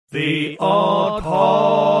The Odd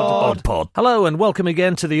Pod. Odd Pod. Hello and welcome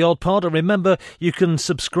again to The Odd Pod. And remember, you can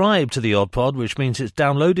subscribe to The Odd Pod, which means it's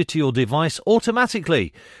downloaded to your device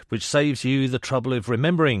automatically, which saves you the trouble of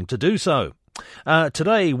remembering to do so.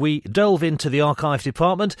 Today we delve into the archive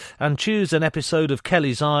department and choose an episode of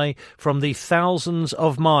Kelly's Eye from the thousands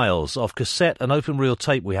of miles of cassette and open reel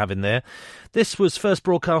tape we have in there. This was first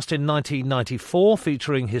broadcast in 1994,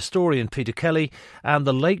 featuring historian Peter Kelly and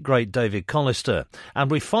the late great David Collister,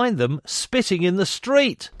 and we find them spitting in the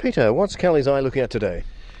street. Peter, what's Kelly's Eye looking at today?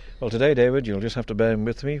 Well, today, David, you'll just have to bear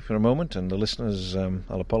with me for a moment, and the listeners,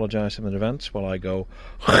 I'll apologise in advance while I go...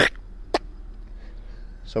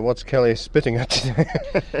 So what's Kelly spitting at today?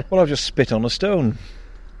 Well, I've just spit on a stone.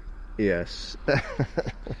 Yes.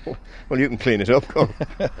 Well, you can clean it up.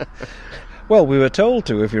 Well, we were told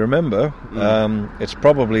to, if you remember. It's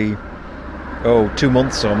probably, 2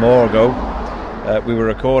 months or more ago. We were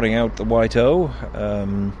recording out the White O,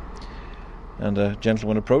 and a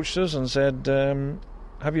gentleman approached us and said,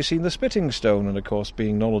 have you seen the spitting stone? And of course,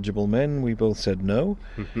 being knowledgeable men, we both said no.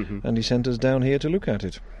 And he sent us down here to look at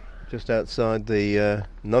it. Just outside the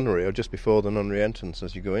nunnery, or just before the nunnery entrance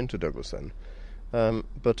as you go into Douglas then.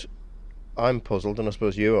 But I'm puzzled, and I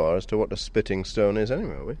suppose you are, as to what a spitting stone is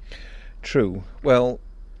anyway, are we? True. Well,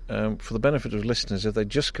 for the benefit of listeners, if they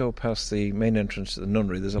just go past the main entrance to the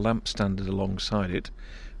nunnery, there's a lamp standard alongside it,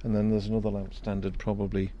 and then there's another lamp standard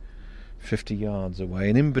probably 50 yards away,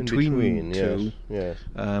 and in between the two, yes.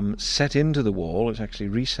 Set into the wall, it's actually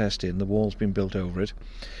recessed in, the wall's been built over it,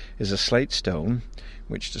 is a slate stone,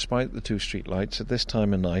 which despite the two street lights at this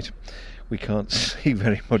time of night we can't see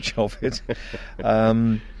very much of it.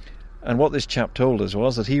 And what this chap told us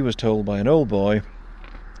was that he was told by an old boy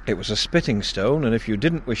it was a spitting stone, and if you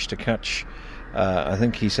didn't wish to catch I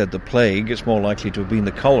think he said the plague, it's more likely to have been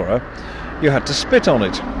the cholera, you had to spit on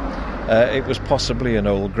it. It was possibly an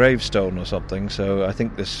old gravestone or something, so I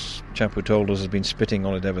think this chap who told us has been spitting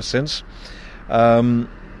on it ever since. I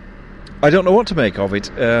don't know what to make of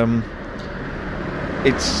it.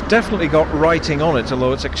 It's definitely got writing on it,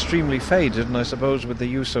 although it's extremely faded, and I suppose with the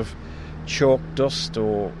use of chalk dust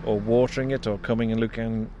or watering it or coming and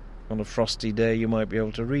looking on a frosty day you might be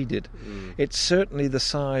able to read it. It's certainly the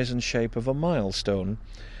size and shape of a milestone.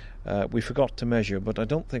 We forgot to measure, but I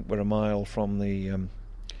don't think we're a mile from the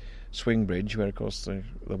swing bridge, where of course there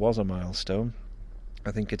was a milestone. I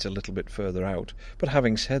think it's a little bit further out. But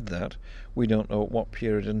having said that, we don't know at what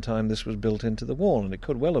period in time this was built into the wall, and it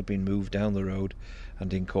could well have been moved down the road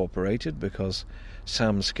and incorporated, because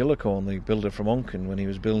Sam Skillicorn, the builder from Onken, when he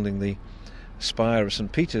was building the spire of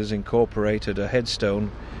St. Peter's, incorporated a headstone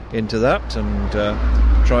into that and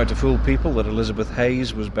tried to fool people that Elizabeth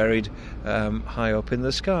Hayes was buried high up in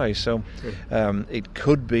the sky. So it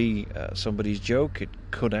could be somebody's joke. It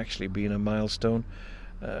could actually be in a milestone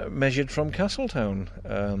measured from Castletown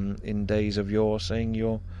in days of yore, saying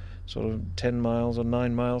you're sort of 10 miles or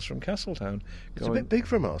 9 miles from Castletown. It's a bit big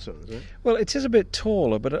for a milestone, isn't it? Well, it is a bit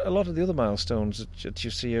taller, but a lot of the other milestones that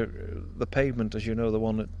you see, the pavement, as you know, the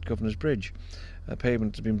one at Governor's Bridge,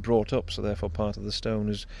 pavement has been brought up, so therefore part of the stone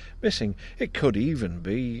is missing. It could even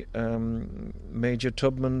be Major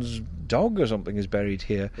Tubman's dog or something is buried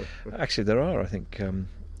here. Actually, there are, I think,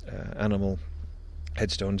 animal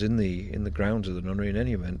headstones in the grounds of the nunnery in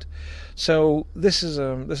any event. So this is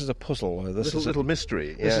a puzzle. This is a little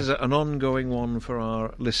mystery. This is an ongoing one for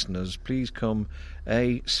our listeners. Please come,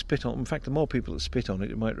 spit on. In fact, the more people that spit on it,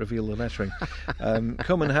 it might reveal the lettering.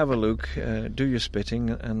 Come and have a look. Do your spitting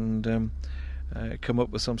and come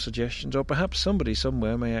up with some suggestions, or perhaps somebody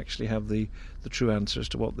somewhere may actually have the true answer as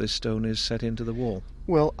to what this stone is set into the wall.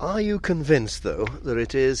 Well, are you convinced, though, that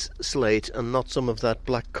it is slate and not some of that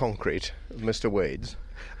black concrete of Mr. Wade's?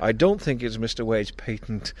 I don't think it's Mr. Wade's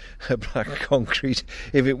patent black concrete.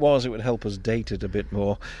 If it was, it would help us date it a bit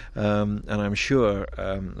more. And I'm sure,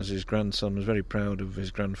 as his grandson was very proud of his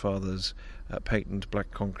grandfather's patent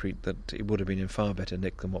black concrete, that it would have been in far better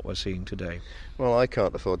nick than what we're seeing today. Well, I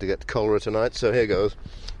can't afford to get cholera tonight, so here goes.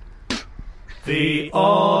 The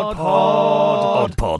Odd Pod. Odd Pod.